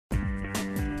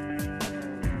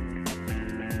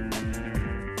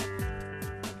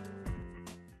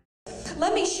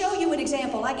Let me show you an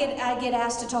example. I get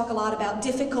asked to talk a lot about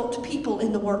difficult people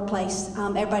in the workplace.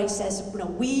 Everybody says, you know,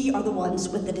 we are the ones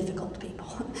with the difficult people.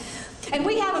 And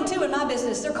we have them too in my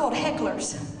business. They're called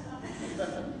hecklers.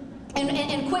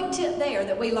 And quick tip there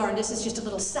that we learned, this is just a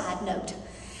little side note.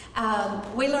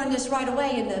 We learned this right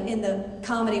away in the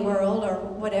comedy world or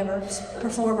whatever,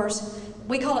 performers.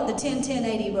 We call it the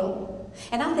 10-10-80 rule.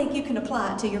 And I think you can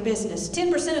apply it to your business.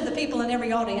 10% of the people in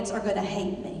every audience are going to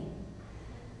hate me.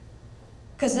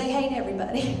 Because they hate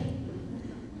everybody.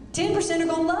 10% are going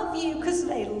to love you because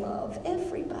they love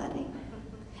everybody.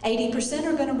 80%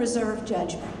 are going to reserve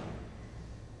judgment.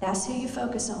 That's who you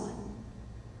focus on.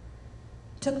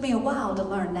 Took me a while to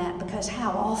learn that because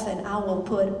how often I will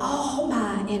put all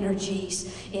my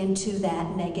energies into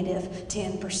that negative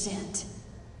 10%.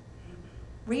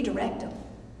 Redirect them.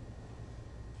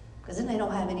 Because then they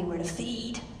don't have anywhere to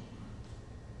feed.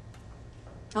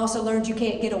 I also learned you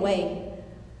can't get away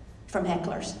from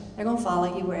hecklers. They're going to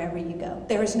follow you wherever you go.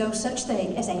 There is no such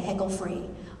thing as a heckle-free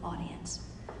audience.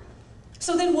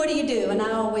 So then what do you do? And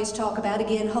I always talk about,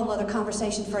 again, a whole other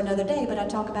conversation for another day, but I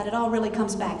talk about it all really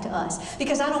comes back to us.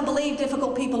 Because I don't believe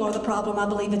difficult people are the problem. I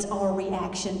believe it's our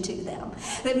reaction to them.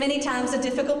 That many times a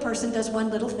difficult person does one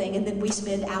little thing and then we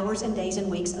spend hours and days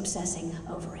and weeks obsessing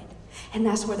over it. And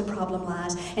that's where the problem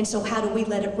lies. And so how do we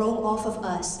let it roll off of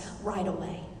us right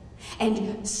away?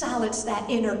 And silence that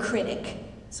inner critic.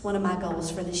 It's one of my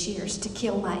goals for this year, is to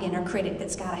kill my inner critic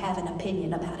that's got to have an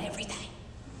opinion about everything.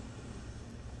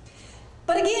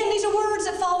 But again, these are words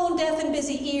that fall on deaf and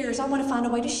busy ears. I want to find a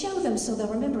way to show them so they'll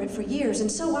remember it for years. And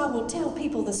so I will tell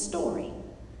people the story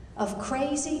of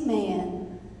Crazy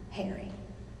Man Harry.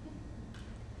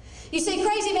 You see,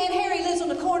 Crazy Man Harry lives on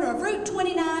the corner of Route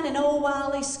 29 and Old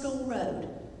Wiley School Road.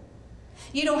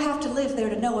 You don't have to live there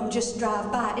to know him, just drive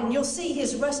by and you'll see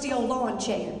his rusty old lawn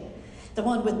chair, the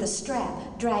one with the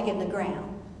strap dragging the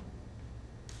ground.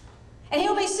 And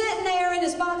he'll be sitting there in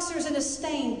his boxers and his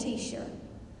stained t-shirt,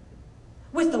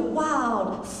 with the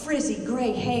wild, frizzy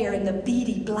gray hair and the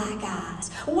beady black eyes,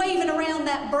 waving around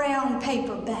that brown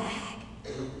paper bag,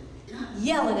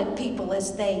 yelling at people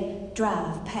as they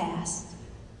drive past.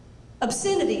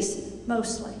 Obscenities,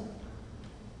 mostly.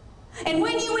 And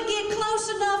when you would get close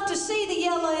enough to see the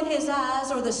yellow in his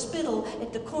eyes or the spittle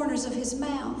at the corners of his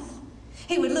mouth,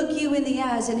 he would look you in the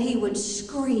eyes and he would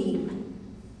scream.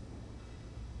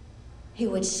 He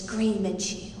would scream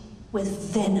at you with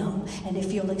venom. And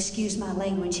if you'll excuse my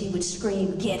language, he would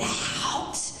scream, "Get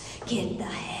out! Get the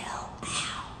hell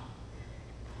out!"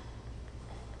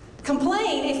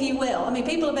 Complain, if you will. I mean,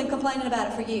 people have been complaining about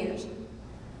it for years.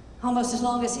 Almost as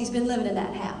long as he's been living in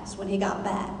that house when he got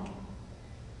back.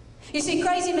 You see,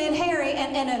 Crazy Man Harry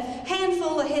and a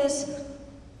handful of his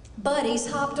buddies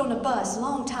hopped on a bus a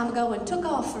long time ago and took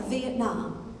off for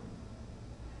Vietnam.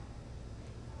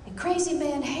 And Crazy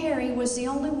Man Harry was the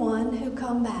only one who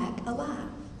come back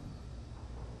alive.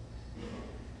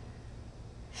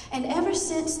 And ever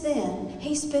since then,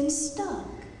 he's been stuck.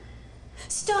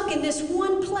 Stuck in this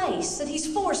one place that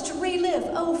he's forced to relive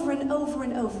over and over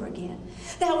and over again.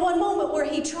 That one moment where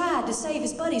he tried to save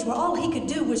his buddies, where all he could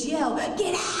do was yell,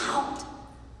 "Get out!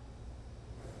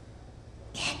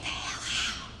 Get the hell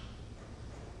out!"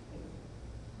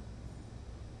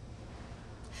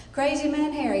 Crazy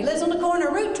Man Harry lives on the corner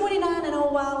of Route 29 and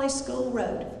Old Wiley School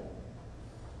Road.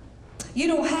 You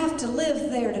don't have to live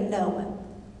there to know him.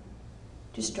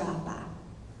 Just drive by.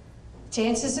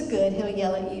 Chances are good he'll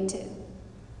yell at you too.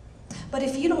 But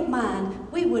if you don't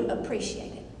mind, we would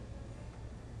appreciate it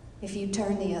if you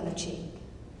turn the other cheek.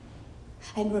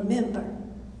 And remember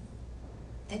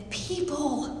that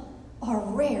people are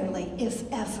rarely, if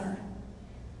ever,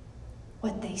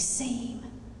 what they seem.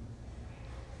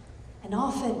 And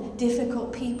often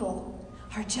difficult people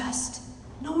are just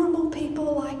normal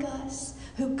people like us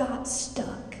who got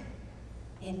stuck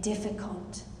in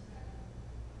difficult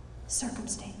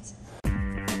circumstances.